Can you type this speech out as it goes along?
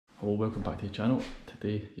Hello, welcome back to the channel.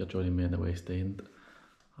 Today you're joining me in the West End.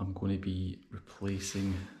 I'm going to be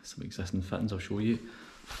replacing some existing fittings I'll show you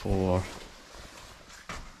for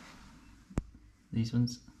these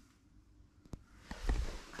ones.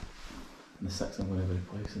 And the six I'm going to be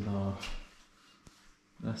replacing are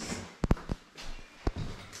this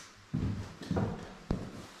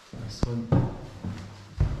one,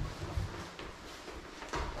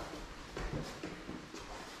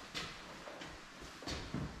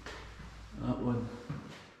 that one,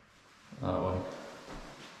 that one,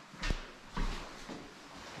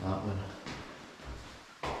 that one,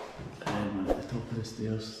 and at the top of the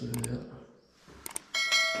stairs through there.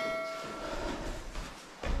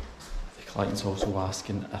 The client's also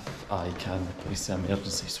asking if I can replace the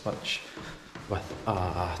emergency switch with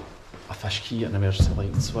a fish key and emergency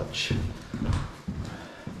light switch,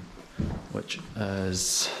 which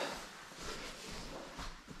is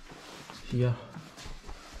here,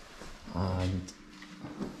 and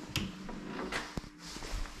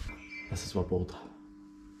this is wobbled.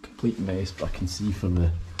 Complete mess, but I can see from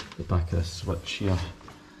the back of this switch here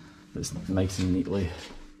it's nice and neatly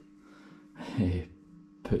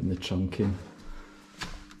put in the trunking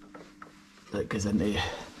that goes into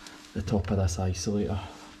the top of this isolator,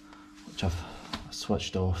 which I've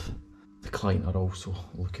switched off. The client are also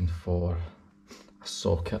looking for a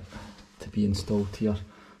socket to be installed here,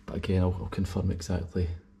 but again I'll confirm exactly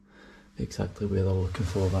where they're looking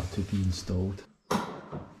for that to be installed.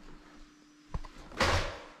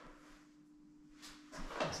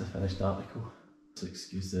 It's a finished article, so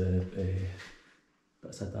excuse the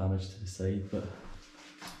bits of damage to the side, but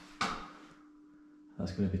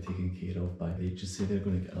that's going to be taken care of by the agency. They're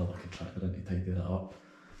going to get another contractor in to tidy that up.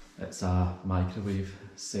 It's a microwave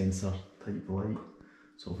sensor type light,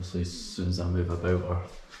 so obviously as soon as I move about or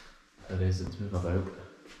the residents move about,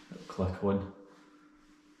 it'll click on.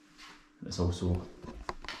 And it's also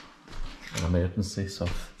an emergency, so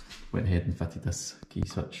I've went ahead and fitted this key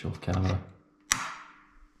switch off camera,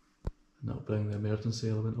 and that'll bring the emergency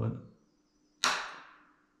element on.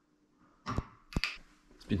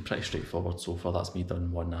 It's been pretty straightforward so far. That's me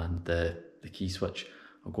done one, and the key switch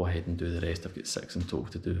I'll go ahead and do the rest. I've got 6 in total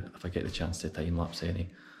to do. If I get the chance to time lapse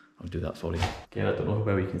any, I'll do that for you. Again, I don't know how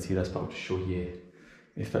well you can see this, but I'll just show you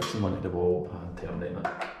me fixing one at the wall and terminating it.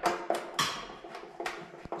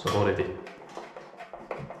 So I've already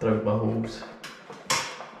drilled my holes,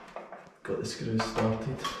 got the screws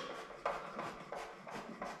started,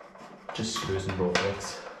 just screws and bolt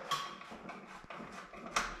legs.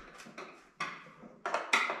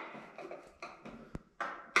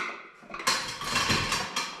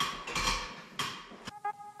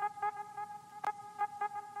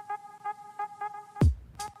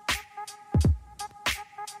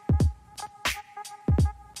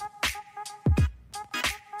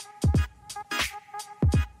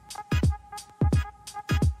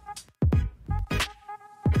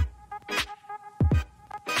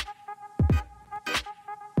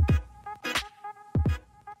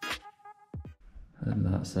 And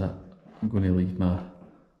that's it. I'm going to leave my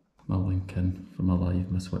link in for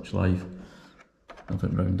my switch live. I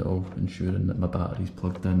went round it all, ensuring that my battery's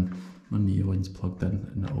plugged in, my neolin's plugged in,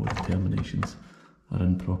 and that all the terminations are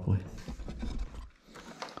in properly.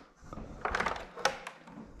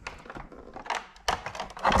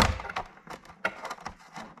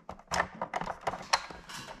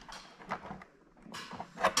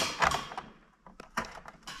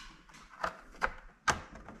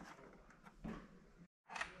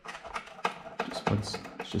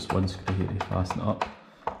 It's just one screw here to fasten it up,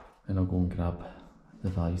 and I'll go and grab the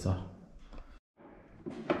visor.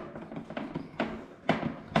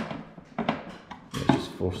 Yeah,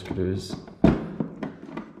 just 4 screws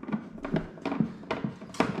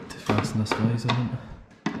to fasten this visor in.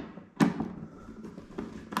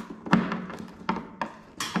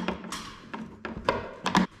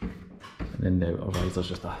 And then the outer visor's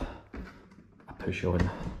just a push on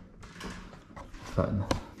fitting.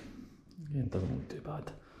 Again, doesn't look too bad.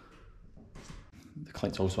 The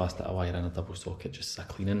client's also asked that I wire in a double socket just as a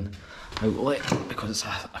cleaning outlet because it's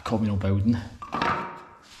a communal building.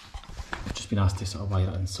 I've just been asked to sort of wire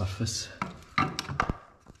it in surface.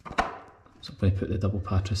 So I'm going to put the double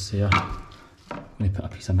pattress here. I'm going to put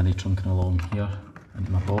a piece of mini trunking along here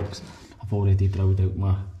into my box. I've already drilled out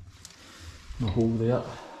my hole there.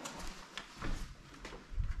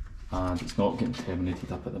 And it's not getting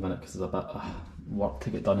terminated up at the minute because there's a bit of work to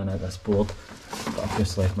get done in this board, but I've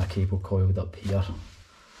just left my cable coiled up here.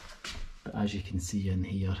 But as you can see in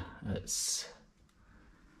here, it's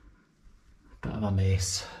a bit of a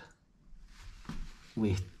mess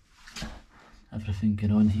with everything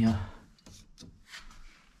going on here.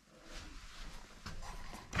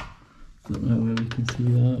 Don't know where we can see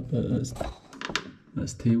that, but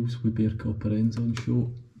that's tails with bare copper ends on show.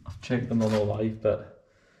 I've checked them all live, but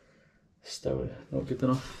still not good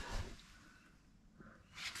enough.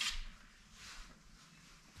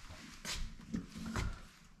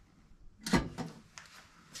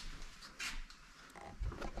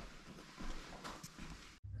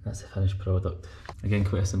 That's the finished product. Again,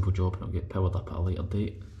 quite a simple job and it'll get powered up at a later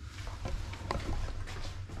date.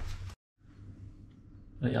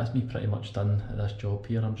 Right, that's me pretty much done at this job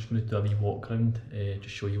here. I'm just going to do a wee walk round,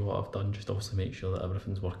 just show you what I've done, just obviously make sure that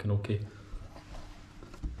everything's working okay.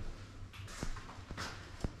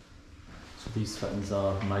 So these fittings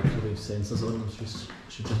are microwave sensors on them, so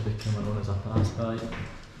should just be coming on as I pass by.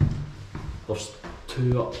 There's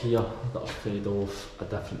two up here that are fed off a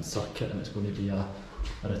different circuit, and it's going to be a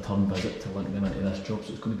return visit to link them into this job,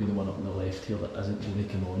 so it's going to be the one up on the left here that isn't going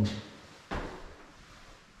to come on.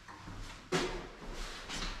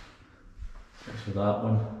 So that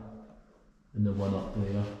one and the one up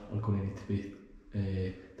there are going to need to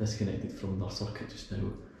be disconnected from their circuit just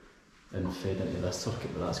now and fed into this circuit,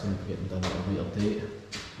 but that's going to be getting done at a later date.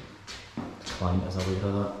 The client is aware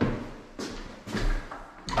of that.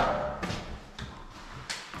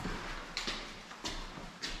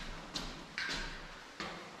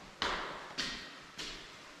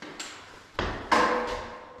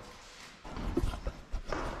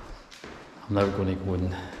 I'm now going to go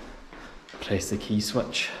and press the key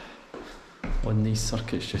switch on these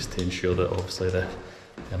circuits just to ensure that obviously the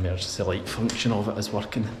emergency light function of it is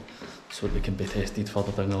working, so they can be tested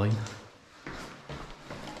further down the line.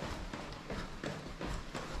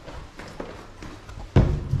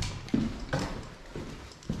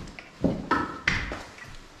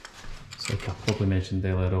 So like I probably mentioned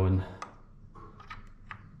earlier on,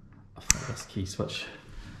 I've got this key switch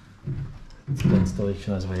to the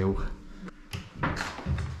installation as well.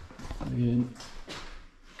 Again, you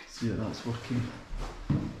can see that that's working,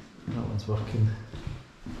 that one's working.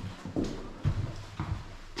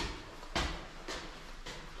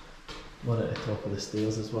 One at the top of the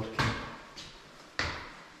stairs is working.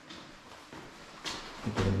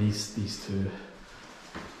 Again, these two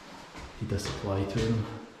need a supply to them.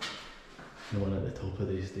 The one at the top of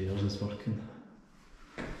these stairs is working.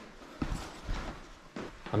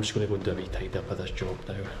 I'm just going to go and do a wee tidy up of this job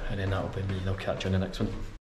now, and then that'll be me, and I'll catch you on the next one.